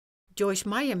Joyce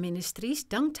Meyer Ministries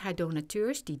dankt haar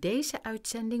donateurs die deze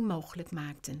uitzending mogelijk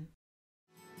maakten.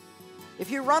 If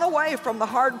you run away from the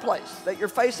hard place that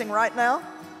you're facing right now,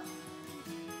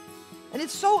 and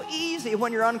it's so easy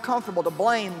when you're uncomfortable to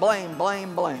blame, blame,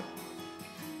 blame, blame.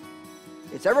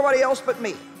 It's everybody else but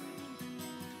me.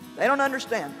 They don't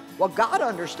understand. Well, God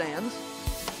understands.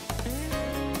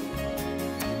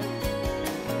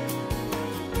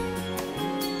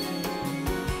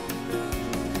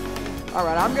 All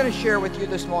right, I'm going to share with you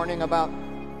this morning about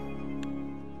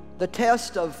the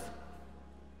test of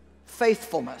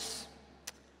faithfulness.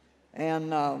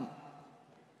 And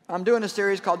I'm doing a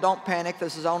series called Don't Panic.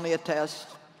 This is only a test.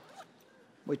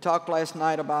 We talked last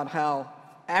night about how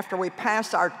after we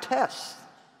pass our tests,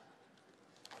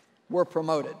 we're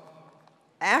promoted.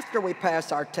 After we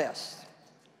pass our tests,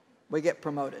 we get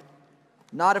promoted.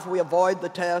 Not if we avoid the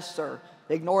tests or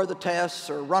ignore the tests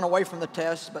or run away from the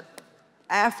tests, but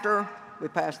after we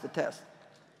pass the test.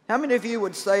 How many of you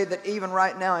would say that even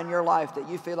right now in your life that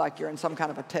you feel like you're in some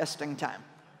kind of a testing time?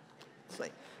 Let's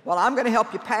see. Well, I'm going to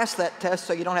help you pass that test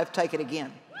so you don't have to take it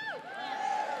again.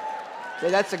 See,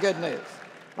 that's the good news.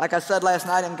 Like I said last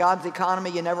night, in God's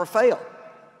economy, you never fail.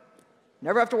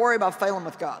 Never have to worry about failing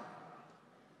with God.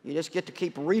 You just get to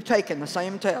keep retaking the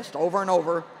same test over and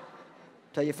over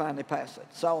until you finally pass it.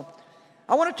 So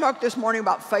I want to talk this morning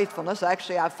about faithfulness.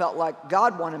 Actually, I felt like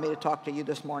God wanted me to talk to you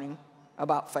this morning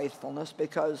about faithfulness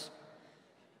because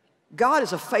God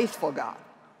is a faithful God.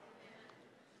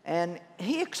 And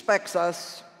He expects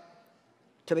us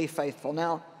to be faithful.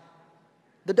 Now,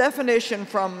 the definition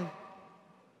from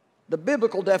the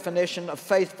biblical definition of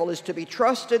faithful is to be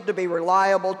trusted, to be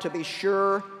reliable, to be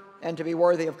sure, and to be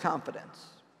worthy of confidence.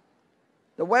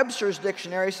 The Webster's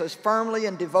Dictionary says firmly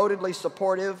and devotedly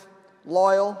supportive,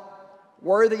 loyal,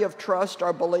 worthy of trust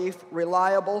or belief,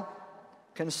 reliable,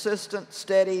 consistent,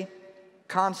 steady,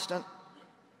 constant,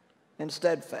 and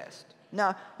steadfast.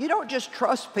 Now, you don't just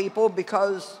trust people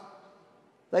because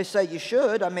they say you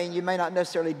should. I mean, you may not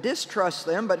necessarily distrust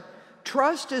them, but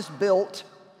trust is built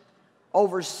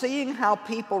over seeing how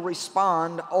people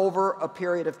respond over a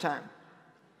period of time.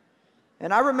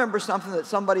 And I remember something that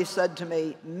somebody said to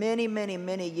me many, many,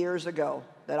 many years ago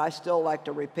that I still like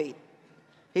to repeat.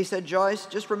 He said, Joyce,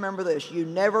 just remember this, you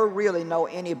never really know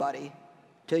anybody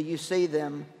till you see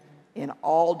them in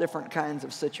all different kinds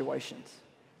of situations.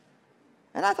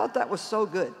 And I thought that was so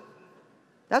good.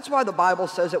 That's why the Bible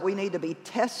says that we need to be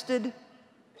tested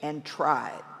and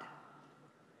tried.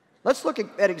 Let's look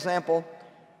at example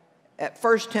at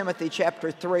 1 Timothy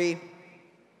chapter 3,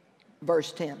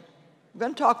 verse 10. I'm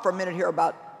going to talk for a minute here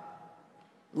about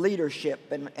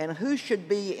leadership and who should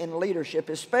be in leadership,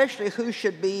 especially who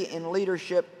should be in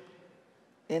leadership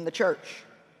in the church.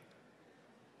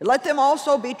 Let them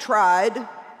also be tried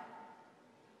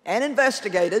and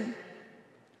investigated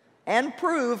and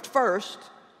proved first.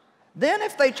 Then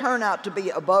if they turn out to be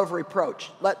above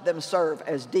reproach, let them serve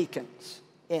as deacons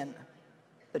in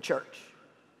the church.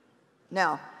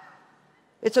 Now,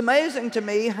 it's amazing to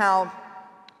me how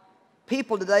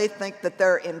people today think that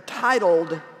they're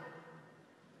entitled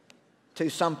to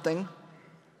something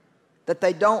that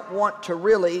they don't want to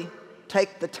really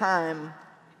take the time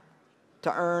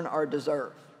to earn or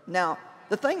deserve. Now,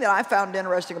 the thing that I found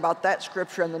interesting about that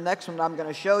scripture and the next one I'm going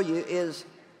to show you is,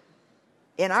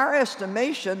 in our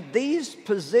estimation, these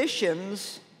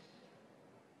positions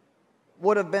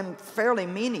would have been fairly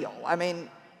menial. I mean,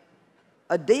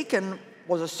 a deacon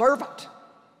was a servant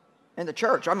in the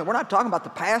church. I mean, we're not talking about the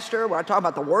pastor, we're not talking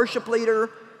about the worship leader,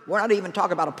 we're not even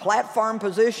talking about a platform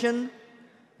position.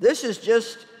 This is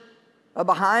just a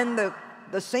behind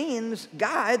the scenes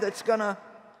guy that's going to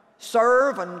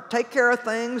serve and take care of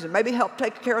things and maybe help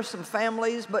take care of some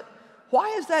families. But why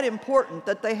is that important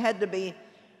that they had to be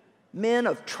men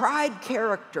of tried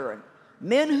character and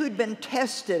men who'd been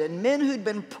tested and men who'd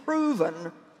been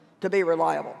proven to be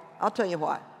reliable? I'll tell you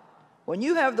why. When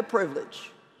you have the privilege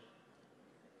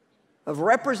of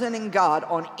representing God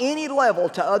on any level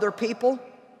to other people,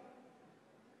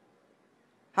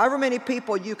 however many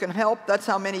people you can help, that's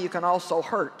how many you can also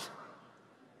hurt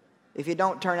if you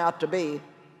don't turn out to be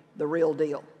the real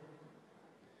deal.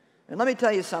 And let me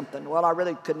tell you something. Well, I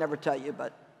really could never tell you,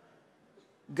 but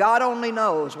God only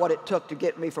knows what it took to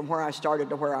get me from where I started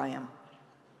to where I am.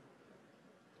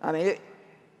 I mean,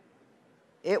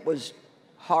 it was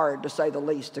hard, to say the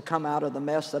least, to come out of the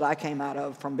mess that I came out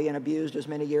of from being abused as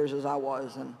many years as I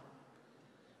was, and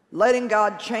letting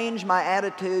God change my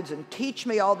attitudes and teach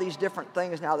me all these different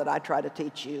things now that I try to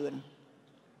teach you. And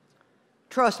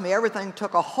trust me, everything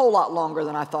took a whole lot longer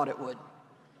than I thought it would.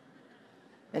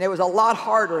 And it was a lot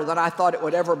harder than I thought it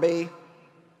would ever be.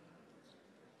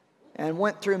 and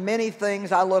went through many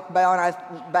things. I look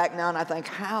back now and I think,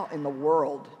 how in the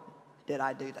world did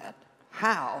I do that?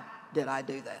 How did I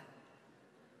do that?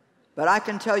 But I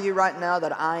can tell you right now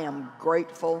that I am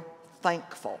grateful,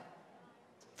 thankful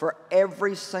for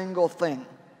every single thing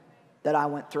that I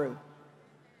went through.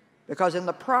 Because in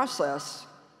the process,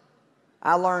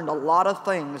 I learned a lot of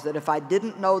things that if I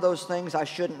didn't know those things, I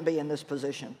shouldn't be in this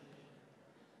position.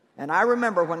 And I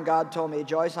remember when God told me,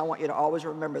 Joyce, I want you to always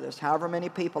remember this. However many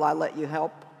people I let you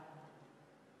help,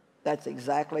 that's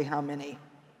exactly how many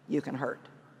you can hurt.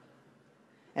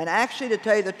 And actually, to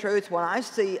tell you the truth, when I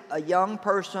see a young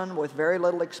person with very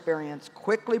little experience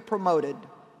quickly promoted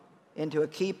into a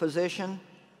key position,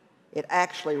 it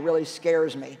actually really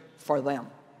scares me for them.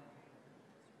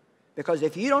 Because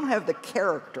if you don't have the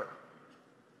character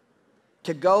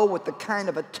to go with the kind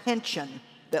of attention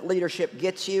that leadership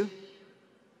gets you,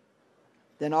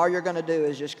 then all you're going to do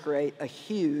is just create a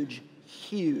huge,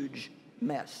 huge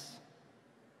mess.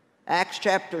 Acts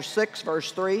chapter 6,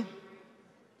 verse 3.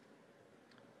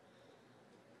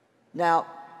 Now,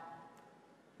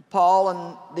 Paul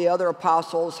and the other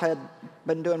apostles had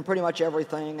been doing pretty much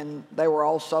everything, and they were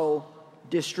also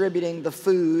distributing the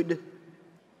food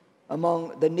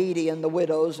among the needy and the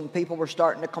widows, and people were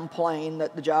starting to complain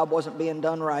that the job wasn't being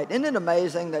done right. Isn't it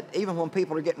amazing that even when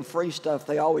people are getting free stuff,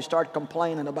 they always start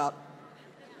complaining about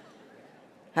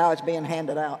how it's being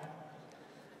handed out?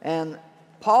 And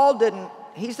Paul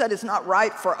he said it's not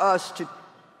right for us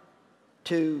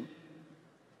to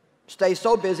stay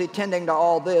so busy tending to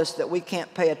all this that we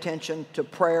can't pay attention to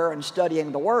prayer and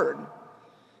studying the Word.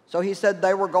 So he said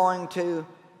they were going to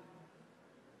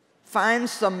find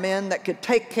some men that could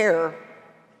take care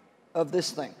of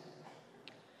this thing.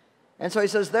 And so he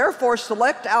says, therefore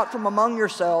select out from among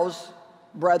yourselves,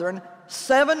 brethren,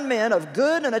 7 men of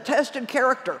good and attested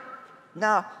character.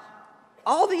 Now,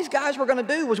 all these guys were going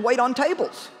to do was wait on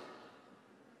tables.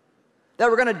 They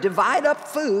were going to divide up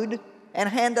food and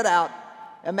hand it out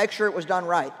and make sure it was done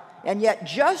right. And yet,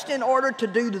 just in order to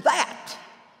do that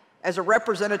as a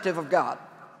representative of God.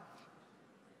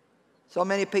 So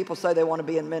many people say they want to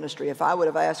be in ministry. If I would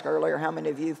have asked earlier, how many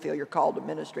of you feel you're called to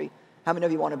ministry? How many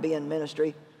of you want to be in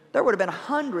ministry? There would have been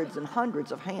hundreds and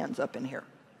hundreds of hands up in here.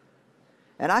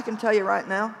 And I can tell you right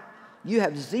now, you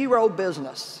have zero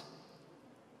business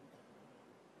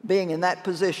being in that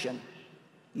position.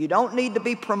 You don't need to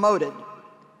be promoted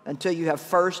until you have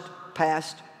first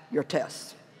passed your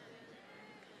tests.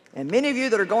 And many of you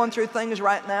that are going through things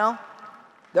right now,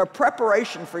 they're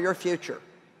preparation for your future.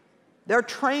 They're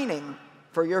training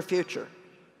for your future.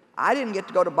 I didn't get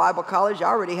to go to Bible college. I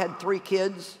already had 3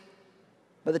 kids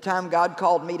by the time God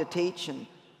called me to teach.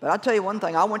 But I'll tell you one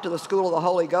thing, I went to the school of the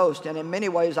Holy Ghost, and in many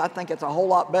ways I think it's a whole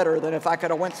lot better than if I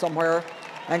could have went somewhere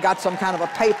and got some kind of a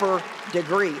paper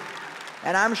degree.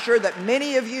 And I'm sure that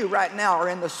many of you right now are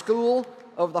in the school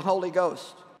of the Holy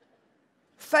Ghost.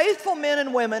 Faithful men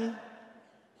and women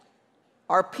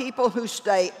are people who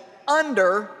stay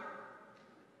under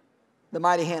the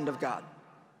mighty hand of God.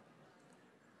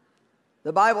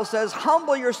 The Bible says,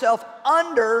 humble yourself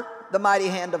under the mighty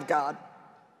hand of God,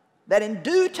 that in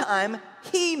due time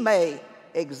He may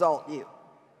exalt you.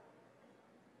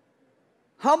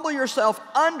 Humble yourself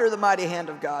under the mighty hand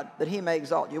of God, that He may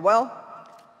exalt you. Well,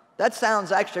 that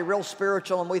sounds actually real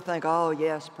spiritual, and we think, oh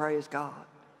yes, praise God.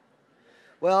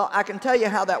 Well, I can tell you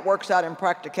how that works out in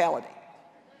practicality.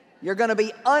 You're going to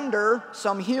be under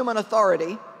some human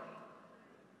authority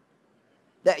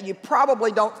that you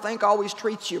probably don't think always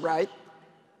treats you right,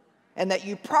 and that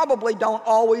you probably don't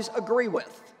always agree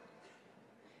with.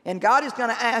 And God is going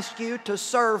to ask you to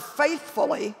serve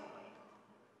faithfully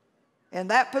in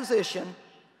that position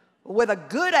with a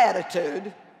good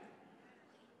attitude,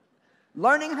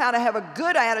 learning how to have a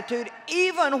good attitude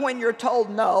even when you're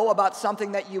told no about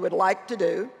something that you would like to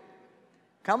do.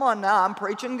 Come on now, I'm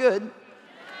preaching good.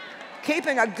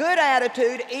 Keeping a good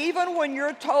attitude even when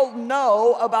you're told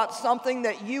no about something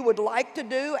that you would like to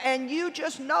do, and you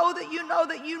just know that you know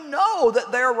that you know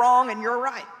that they're wrong and you're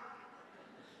right.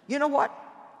 You know what?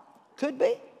 Could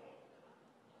be.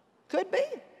 Could be.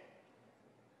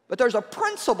 But there's a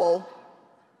principle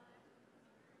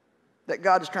that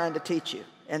God is trying to teach you,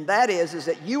 and that is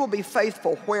that you will be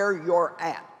faithful where you're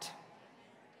at.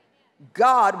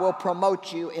 God will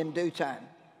promote you in due time.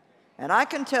 And I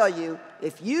can tell you,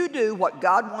 if you do what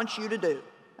God wants you to do,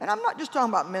 and I'm not just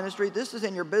talking about ministry, this is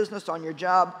in your business, on your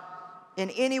job, in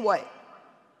any way.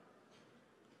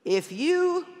 If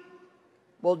you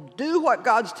will do what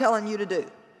God's telling you to do,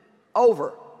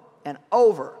 over and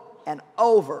over and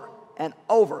over and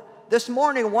over. This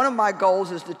morning, one of my goals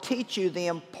is to teach you the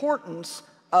importance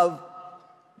of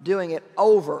doing it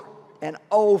over and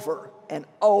over and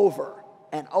over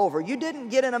and over. You didn't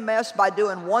get in a mess by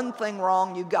doing one thing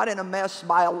wrong. You got in a mess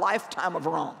by a lifetime of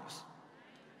wrongs.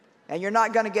 And you're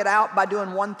not going to get out by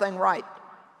doing one thing right.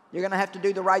 You're going to have to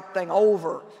do the right thing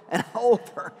over and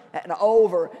over and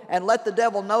over and let the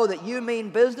devil know that you mean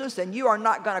business and you are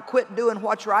not going to quit doing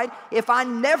what's right. If I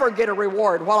never get a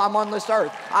reward while I'm on this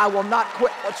earth, I will not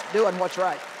quit doing what's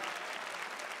right.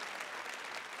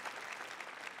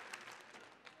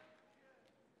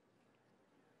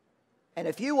 And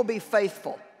if you will be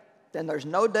faithful, then there's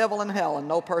no devil in hell and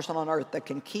no person on earth that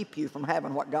can keep you from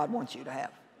having what God wants you to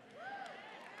have.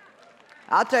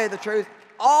 I'll tell you the truth,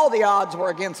 all the odds were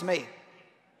against me.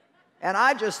 And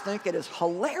I just think it is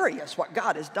hilarious what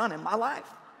God has done in my life.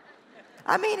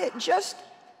 I mean,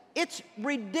 it's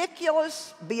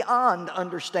ridiculous beyond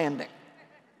understanding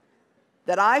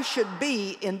that I should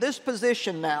be in this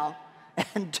position now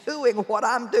and doing what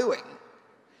I'm doing.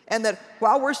 And that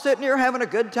while we're sitting here having a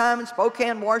good time in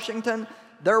Spokane, Washington,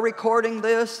 they're recording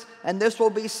this, and this will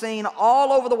be seen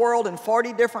all over the world in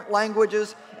 40 different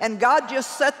languages. And God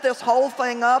just set this whole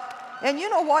thing up. And you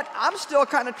know what? I'm still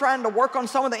kind of trying to work on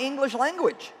some of the English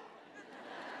language.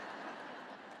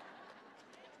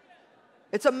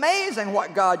 It's amazing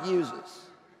what God uses.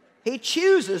 He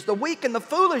chooses the weak and the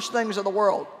foolish things of the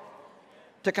world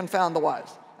to confound the wise.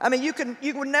 I mean, you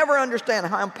would never understand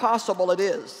how impossible it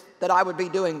is that I would be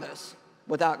doing this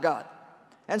without God.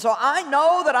 And so I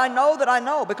know that I know that I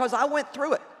know because I went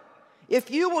through it. If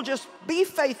you will just be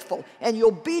faithful and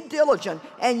you'll be diligent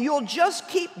and you'll just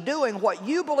keep doing what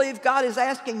you believe God is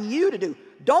asking you to do,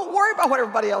 don't worry about what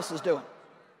everybody else is doing.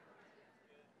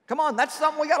 Come on, that's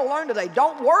something we got to learn today.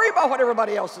 Don't worry about what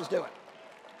everybody else is doing.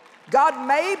 God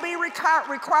may be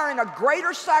requiring a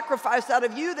greater sacrifice out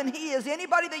of you than He is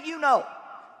anybody that you know.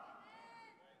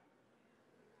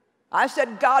 I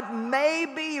said God may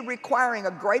be requiring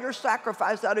a greater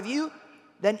sacrifice out of you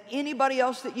than anybody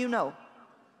else that you know.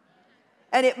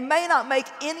 And it may not make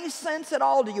any sense at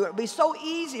all to you. It would be so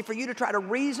easy for you to try to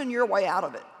reason your way out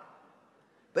of it.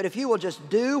 But if you will just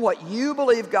do what you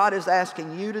believe God is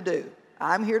asking you to do,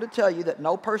 I'm here to tell you that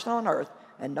no person on earth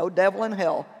and no devil in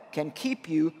hell can keep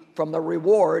you from the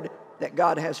reward that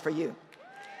God has for you.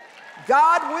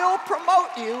 God will promote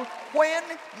you when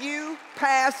you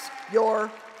pass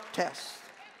your test.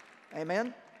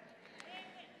 Amen?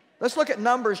 Let's look at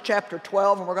Numbers chapter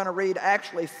 12, and we're going to read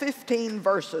actually 15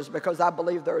 verses because I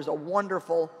believe there is a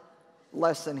wonderful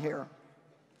lesson here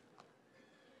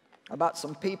about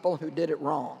some people who did it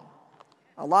wrong.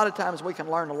 A lot of times we can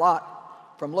learn a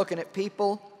lot from looking at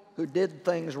people who did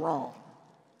things wrong.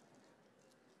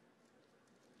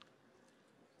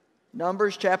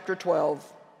 Numbers chapter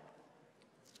 12.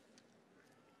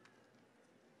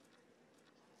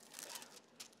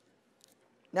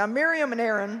 Now Miriam and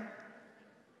Aaron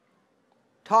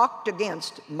talked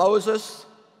against Moses,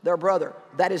 their brother.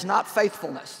 That is not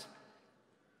faithfulness.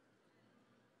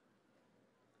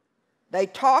 They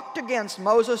talked against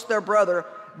Moses, their brother,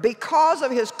 because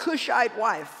of his Cushite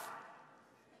wife,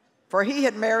 for he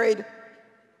had married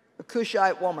a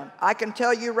Cushite woman. I can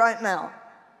tell you right now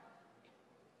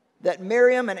that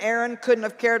Miriam and Aaron couldn't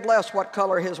have cared less what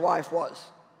color his wife was.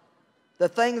 The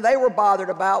thing they were bothered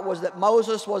about was that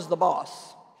Moses was the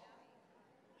boss.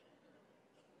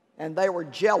 And they were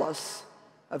jealous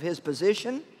of his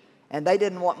position, and they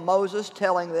didn't want Moses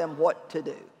telling them what to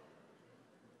do.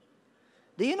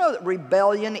 Do you know that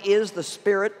rebellion is the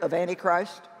spirit of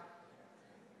Antichrist?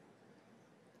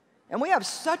 And we have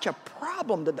such a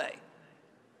problem today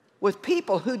with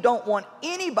people who don't want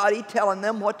anybody telling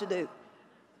them what to do.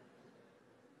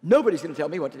 Nobody's going to tell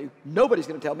me what to do. Nobody's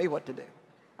going to tell me what to do.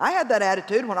 I had that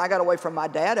attitude when I got away from my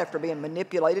dad after being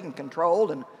manipulated and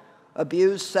controlled and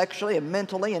abused sexually and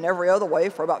mentally and every other way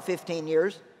for about 15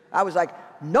 years. I was like,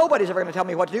 nobody's ever going to tell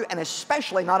me what to do, and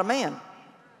especially not a man.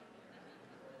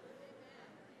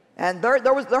 And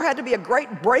there had to be a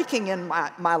great breaking in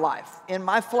my life, in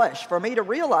my flesh, for me to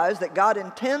realize that God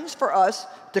intends for us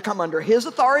to come under His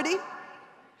authority.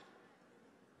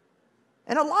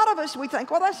 And a lot of us, we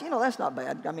think, well, that's not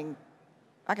bad. I mean,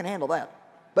 I can handle that.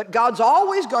 But God's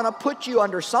always going to put you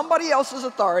under somebody else's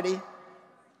authority.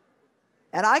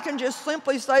 And I can just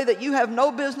simply say that you have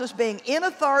no business being in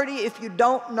authority if you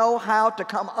don't know how to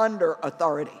come under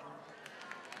authority.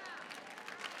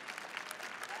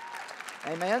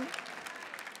 Amen?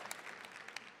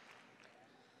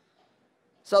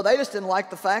 So they just didn't like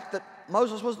the fact that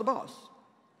Moses was the boss.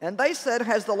 And they said,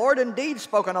 has the Lord indeed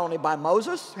spoken only by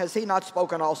Moses? Has He not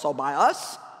spoken also by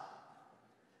us?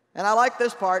 And I like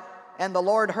this part, and the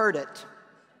Lord heard it.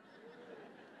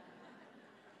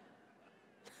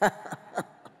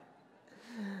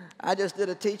 I just did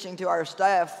a teaching to our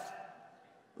staff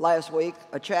last week,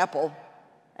 a chapel,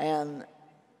 and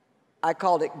I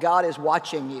called it God is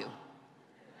Watching You.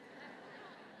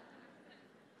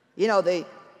 You know, the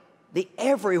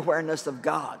everywhereness of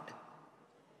God.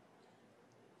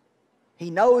 He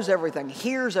knows everything,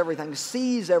 hears everything,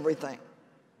 sees everything.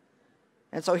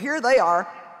 And so here they are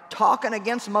talking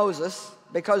against Moses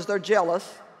because they're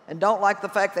jealous and don't like the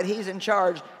fact that he's in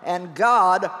charge, and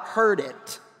God heard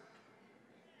it.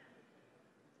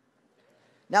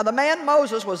 Now the man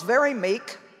Moses was very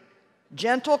meek,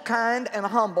 gentle, kind, and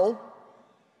humble,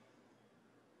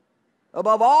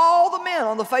 above all the men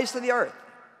on the face of the earth.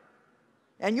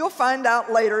 And you'll find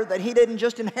out later that he didn't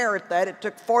just inherit that. It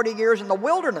took 40 years in the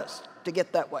wilderness to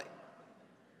get that way.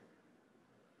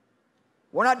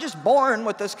 We're not just born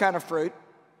with this kind of fruit.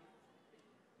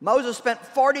 Moses spent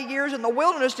 40 years in the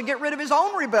wilderness to get rid of his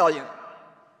own rebellion.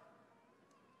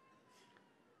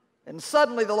 And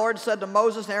suddenly the Lord said to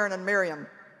Moses, Aaron, and Miriam,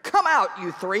 "Come out,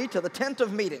 you three, to the tent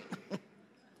of meeting."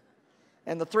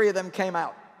 And the three of them came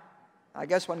out. I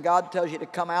guess when God tells you to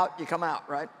come out, you come out,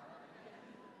 right?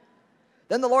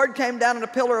 Then the Lord came down in a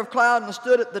pillar of cloud and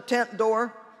stood at the tent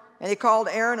door, and he called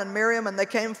Aaron and Miriam, and they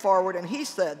came forward, and he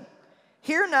said,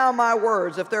 "Hear now my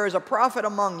words. If there is a prophet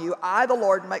among you, I, the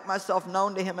Lord, make myself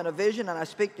known to him in a vision, and I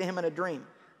speak to him in a dream.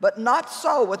 But not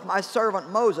so with my servant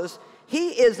Moses. He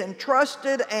is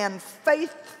entrusted and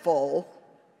faithful."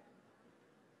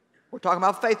 We're talking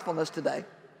about faithfulness today.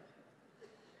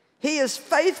 "He is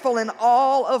faithful in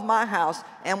all of my house,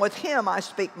 and with him I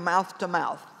speak mouth to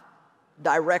mouth,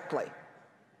 directly."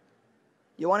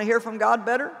 You want to hear from God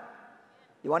better?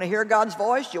 You want to hear God's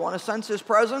voice? You want to sense his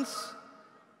presence?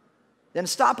 Then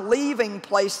stop leaving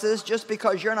places just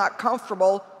because you're not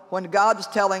comfortable when God's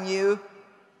telling you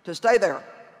to stay there.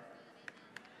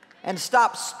 And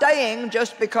stop staying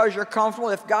just because you're comfortable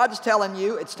if God's telling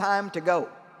you it's time to go.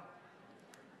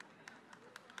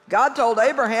 God told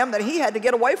Abraham that he had to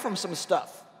get away from some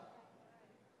stuff.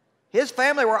 His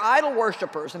family were idol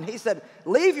worshipers, and he said,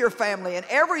 leave your family and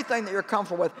everything that you're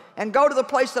comfortable with and go to the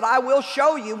place that I will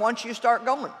show you once you start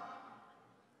going.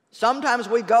 Sometimes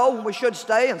we go when we should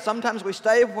stay, and sometimes we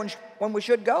stay when we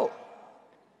should go.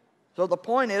 So the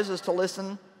point is to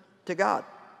listen to God.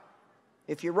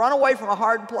 If you run away from a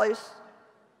hard place,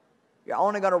 you're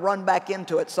only going to run back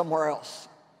into it somewhere else.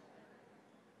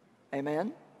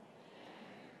 Amen?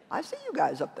 I see you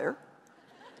guys up there.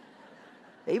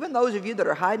 Even those of you that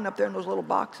are hiding up there in those little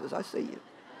boxes, I see you.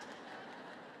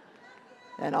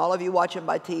 And all of you watching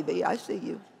by TV, I see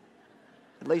you.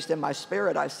 At least in my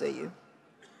spirit, I see you.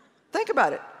 Think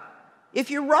about it.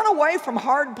 If you run away from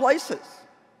hard places,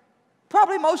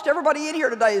 probably most everybody in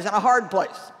here today is in a hard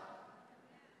place.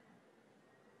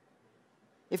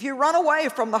 If you run away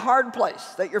from the hard place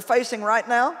that you're facing right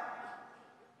now,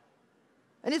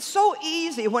 and it's so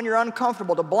easy when you're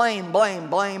uncomfortable to blame, blame,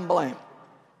 blame, blame.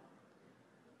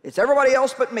 It's everybody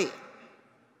else but me.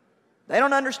 They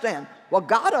don't understand. Well,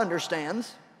 God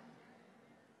understands.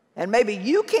 And maybe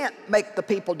you can't make the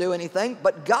people do anything,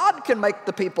 but God can make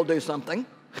the people do something.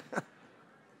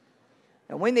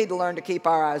 And we need to learn to keep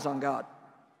our eyes on God.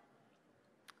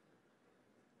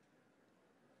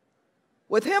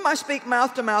 With him I speak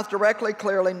mouth to mouth, directly,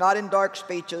 clearly, not in dark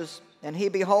speeches, and he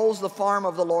beholds the form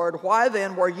of the Lord. Why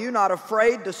then were you not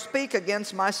afraid to speak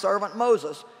against my servant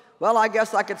Moses? Well, I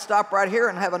guess I could stop right here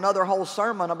and have another whole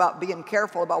sermon about being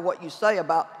careful about what you say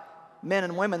about men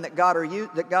and women that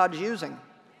God's using.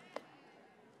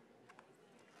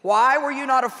 Why were you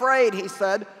not afraid, he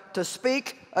said, to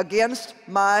speak against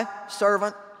my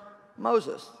servant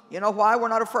Moses? You know why we're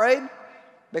not afraid?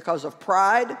 Because of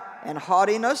pride and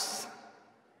haughtiness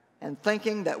and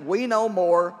thinking that we know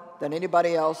more than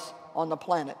anybody else on the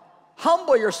planet.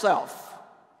 Humble yourself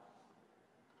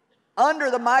under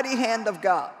the mighty hand of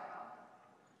God.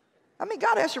 I mean,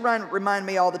 God has to remind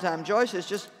me all the time, Joyce, it's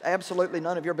just absolutely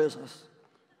none of your business.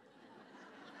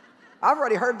 I've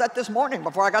already heard that this morning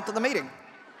before I got to the meeting.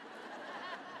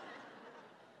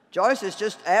 Joyce, it's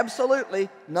just absolutely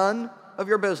none of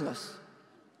your business.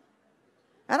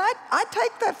 And I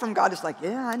take that from God. It's like,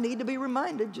 yeah, I need to be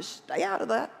reminded. Just stay out of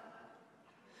that.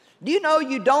 Do you know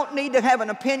you don't need to have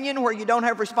an opinion where you don't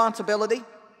have responsibility?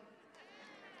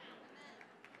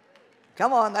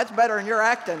 Come on, that's better than you're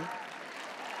acting.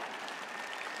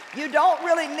 You don't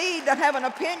really need to have an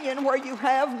opinion where you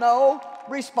have no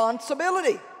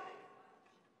responsibility.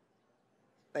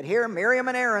 But here, Miriam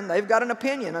and Aaron, they've got an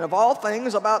opinion, and of all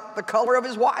things, about the color of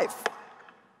his wife.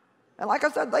 And like I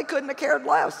said, they couldn't have cared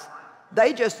less.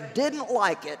 They just didn't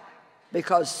like it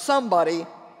because somebody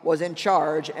was in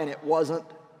charge and it wasn't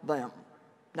them.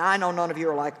 Now, I know none of you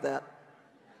are like that.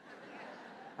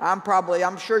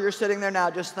 I'm sure you're sitting there now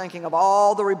just thinking of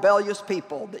all the rebellious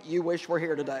people that you wish were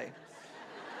here today.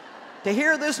 To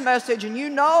hear this message, and you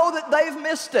know that they've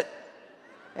missed it,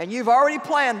 and you've already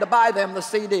planned to buy them the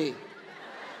CD.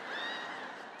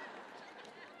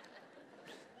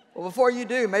 Well, before you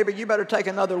do, maybe you better take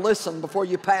another listen before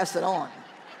you pass it on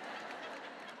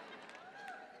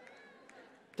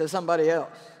to somebody else.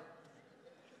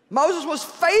 Moses was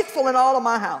faithful in all of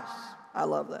my house. I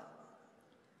love that.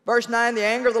 Verse 9, the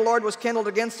anger of the Lord was kindled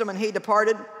against him, and he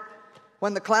departed.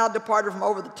 When the cloud departed from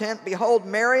over the tent, behold,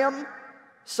 Miriam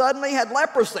suddenly had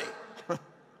leprosy.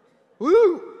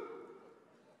 Woo!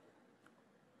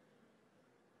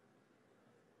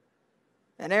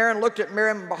 And Aaron looked at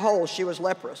Miriam, and behold, she was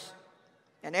leprous.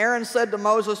 And Aaron said to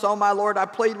Moses, O my Lord, I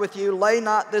plead with you, lay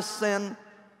not this sin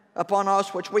upon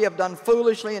us, which we have done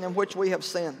foolishly and in which we have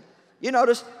sinned. You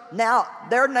notice, now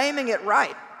they're naming it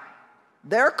right.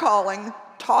 They're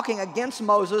talking against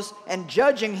Moses and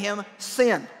judging him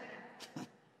sin.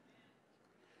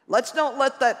 Let's don't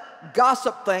let that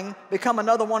gossip thing become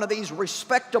another one of these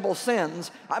respectable sins.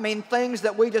 I mean, things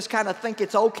that we just kind of think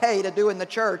it's okay to do in the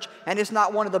church, and it's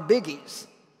not one of the biggies.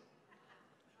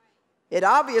 It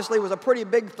obviously was a pretty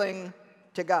big thing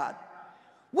to God.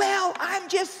 Well, I'm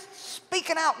just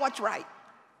speaking out what's right.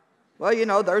 Well, you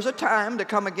know, there's a time to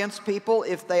come against people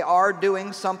if they are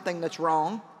doing something that's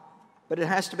wrong, but it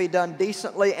has to be done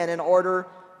decently and in order,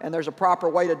 and there's a proper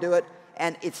way to do it,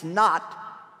 and it's not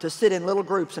to sit in little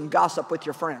groups and gossip with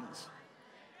your friends.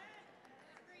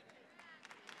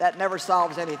 That never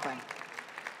solves anything.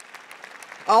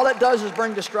 All it does is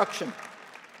bring destruction.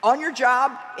 On your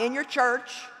job, in your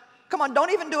church. Come on,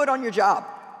 don't even do it on your job.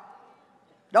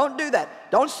 Don't do that.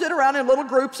 Don't sit around in little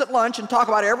groups at lunch and talk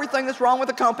about everything that's wrong with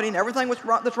the company and everything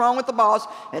that's wrong with the boss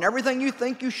and everything you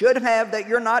think you should have that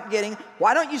you're not getting.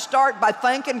 Why don't you start by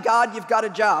thanking God you've got a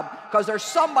job? Because there's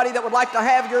somebody that would like to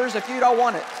have yours if you don't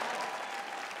want it.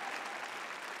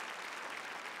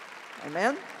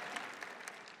 Amen?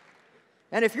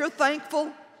 And if you're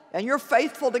thankful and you're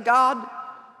faithful to God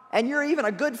and you're even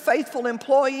a good, faithful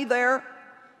employee there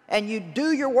and you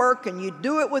do your work and you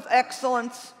do it with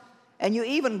excellence and you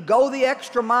even go the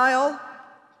extra mile,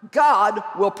 God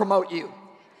will promote you.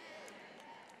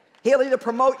 He'll either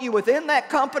promote you within that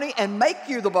company and make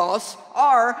you the boss,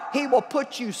 or He will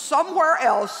put you somewhere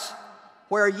else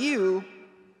where you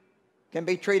can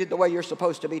be treated the way you're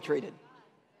supposed to be treated.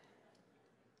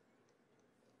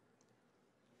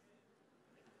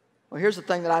 Well, here's the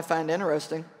thing that I find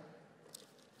interesting.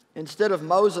 Instead of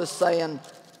Moses saying,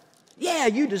 yeah,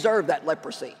 you deserve that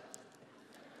leprosy,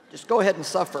 just go ahead and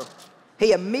suffer,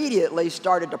 he immediately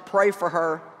started to pray for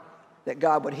her that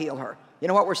God would heal her. You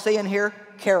know what we're seeing here?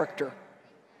 Character.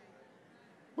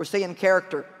 We're seeing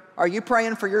character. Are you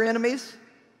praying for your enemies?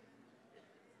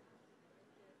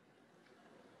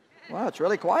 Wow, it's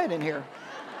really quiet in here.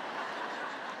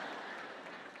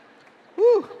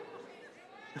 Woo.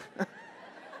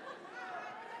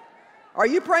 Are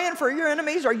you praying for your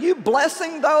enemies? Are you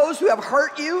blessing those who have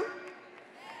hurt you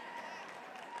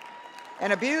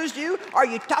and abused you? Are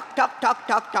you talk?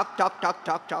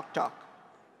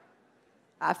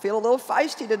 I feel a little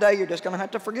feisty today. You're just going to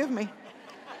have to forgive me.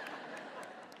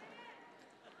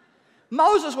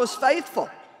 Moses was faithful.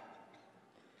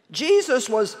 Jesus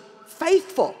was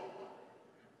faithful.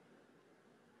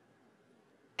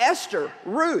 Esther,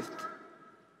 Ruth,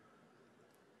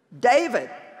 David,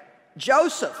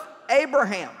 Joseph,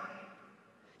 Abraham.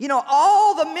 You know,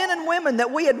 all the men and women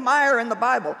that we admire in the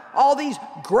Bible, all these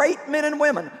great men and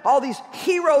women, all these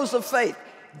heroes of faith,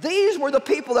 these were the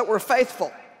people that were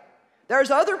faithful. There's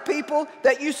other people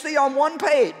that you see on one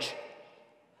page,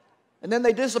 and then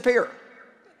they disappear.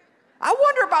 I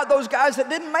wonder about those guys that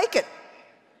didn't make it.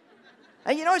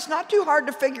 And you know, it's not too hard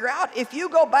to figure out. If you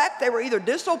go back, they were either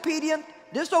disobedient,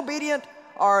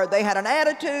 or they had an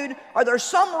attitude, or there's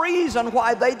some reason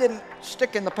why they didn't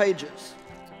stick in the pages.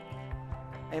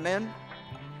 Amen?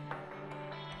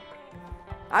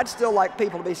 I'd still like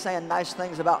people to be saying nice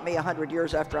things about me 100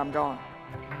 years after I'm gone.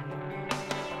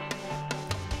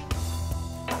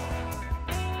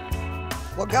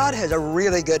 Well, God has a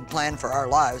really good plan for our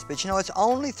lives, but you know, it's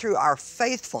only through our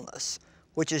faithfulness,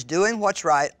 which is doing what's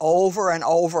right over and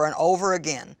over and over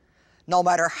again, no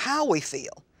matter how we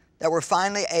feel, that we're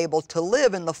finally able to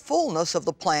live in the fullness of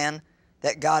the plan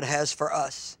that God has for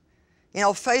us. You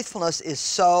know, faithfulness is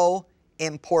so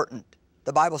important.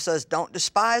 The Bible says, don't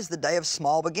despise the day of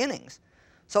small beginnings.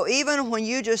 So even when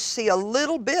you just see a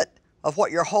little bit of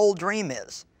what your whole dream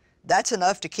is, that's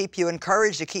enough to keep you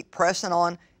encouraged to keep pressing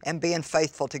on and being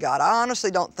faithful to God. I honestly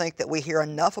don't think that we hear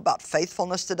enough about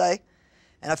faithfulness today.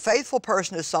 And a faithful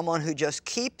person is someone who just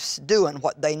keeps doing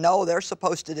what they know they're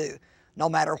supposed to do, no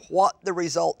matter what the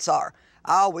results are.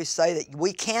 I always say that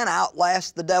we can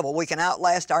outlast the devil, we can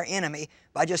outlast our enemy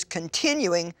by just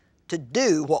continuing to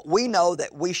do what we know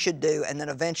that we should do, and then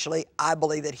eventually I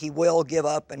believe that he will give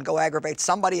up and go aggravate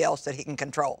somebody else that he can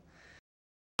control.